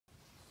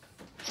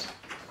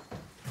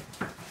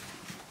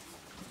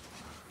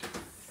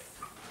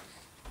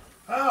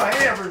Oh,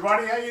 hey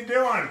everybody, how you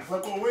doing?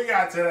 Look what we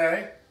got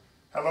today.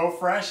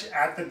 HelloFresh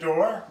at the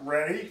door,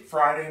 ready,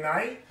 Friday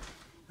night.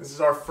 This is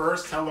our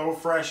first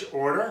HelloFresh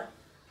order.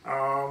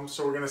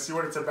 So we're gonna see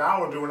what it's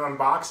about. We'll do an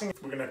unboxing.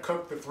 We're gonna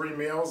cook the 3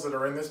 meals that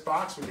are in this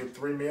box. We get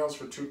 3 meals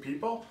for 2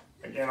 people.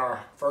 Again, our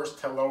first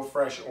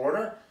HelloFresh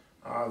order.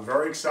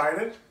 Very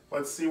excited.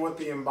 Let's see what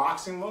the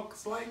unboxing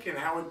looks like and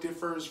how it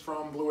differs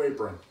from Blue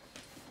Apron.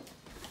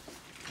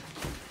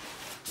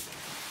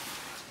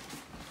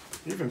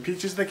 Even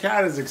Peaches the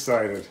cat is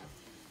excited.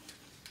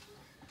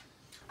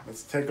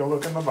 Let's take a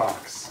look in the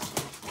box.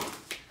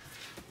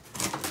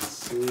 Let's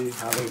see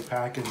how they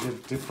package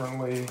it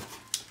differently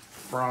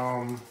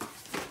from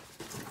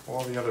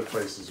all the other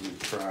places we've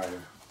tried.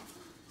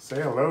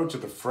 Say hello to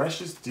the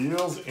freshest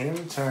deals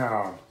in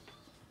town.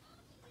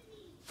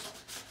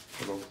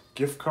 Little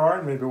gift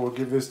card. Maybe we'll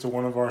give this to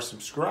one of our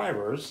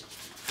subscribers.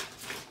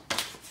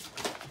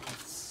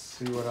 Let's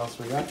see what else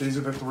we got. These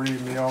are the 3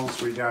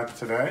 meals we got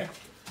today.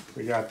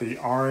 We got the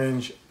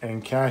orange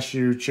and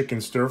cashew chicken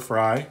stir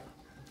fry.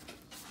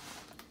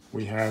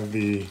 We have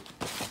the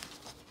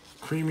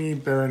creamy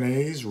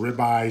Bearnaise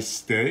ribeye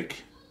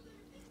steak.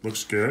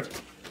 Looks good.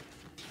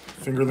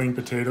 Fingerling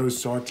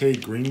potatoes,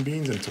 sauteed green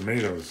beans, and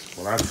tomatoes.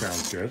 Well, that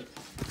sounds good.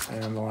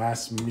 And the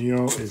last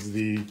meal is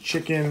the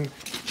chicken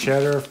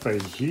cheddar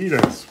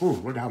fajitas.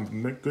 Ooh, look how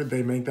good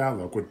they make that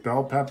look. With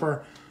bell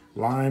pepper,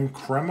 lime,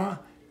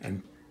 crema,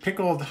 and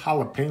pickled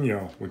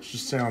jalapeno, which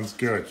just sounds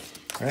good.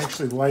 I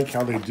actually like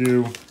how they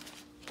do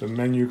the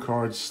menu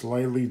card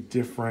slightly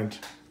different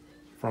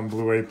from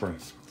Blue Apron.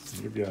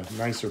 I'll give you a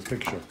nicer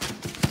picture.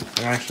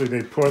 And actually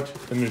they put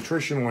the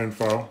nutritional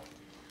info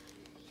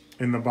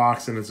in the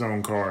box in its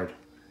own card,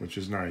 which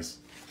is nice.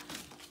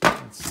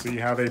 Let's see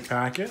how they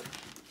pack it.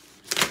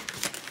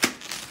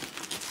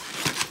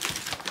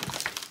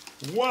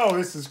 Whoa,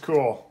 this is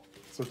cool.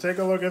 So take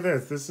a look at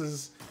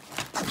this.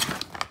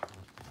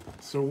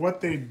 So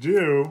what they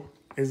do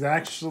is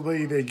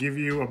actually they give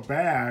you a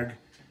bag,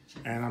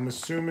 and I'm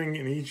assuming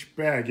in each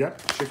bag,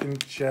 yep, chicken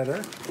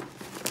cheddar.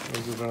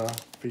 Those are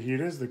the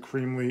fajitas, the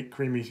creamy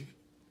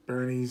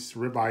Bearnaise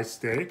ribeye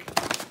steak.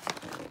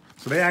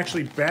 So they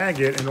actually bag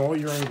it, and all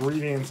your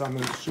ingredients, I'm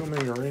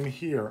assuming, are in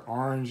here.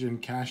 Orange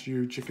and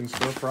cashew chicken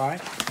stir fry.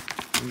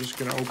 I'm just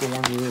gonna open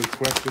one really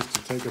quick just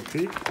to take a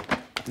peek.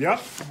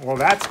 Yep, well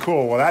that's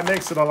cool. Well, that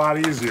makes it a lot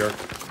easier.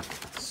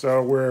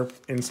 So where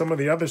in some of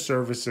the other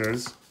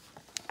services,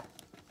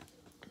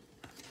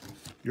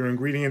 your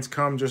ingredients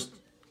come just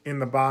in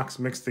the box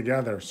mixed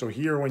together. So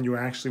here, when you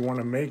actually want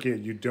to make it,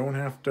 you don't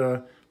have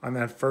to, on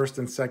that first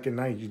and second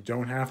night, you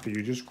don't have to.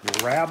 You just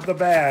grab the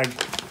bag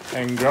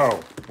and go,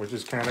 which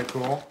is kind of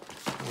cool.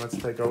 Let's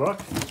take a look.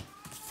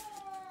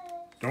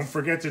 Don't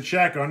forget to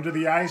check under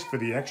the ice for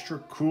the extra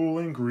cool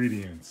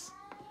ingredients.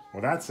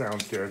 Well, that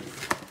sounds good.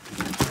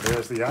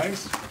 There's the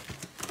ice.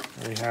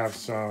 We have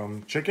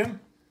some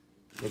chicken.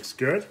 Looks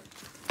good.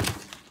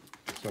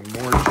 Some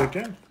more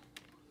chicken.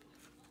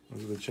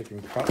 Those are the chicken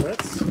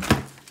cutlets.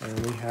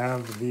 And we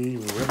have the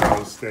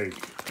ribeye steak.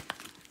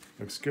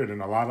 Looks good,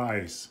 and a lot of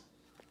ice.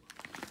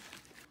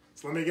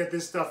 So let me get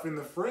this stuff in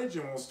the fridge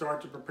and we'll start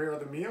to prepare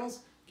the meals.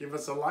 Give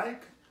us a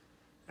like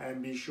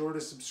and be sure to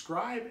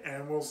subscribe,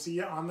 and we'll see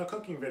you on the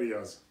cooking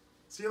videos.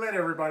 See you later,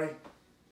 everybody.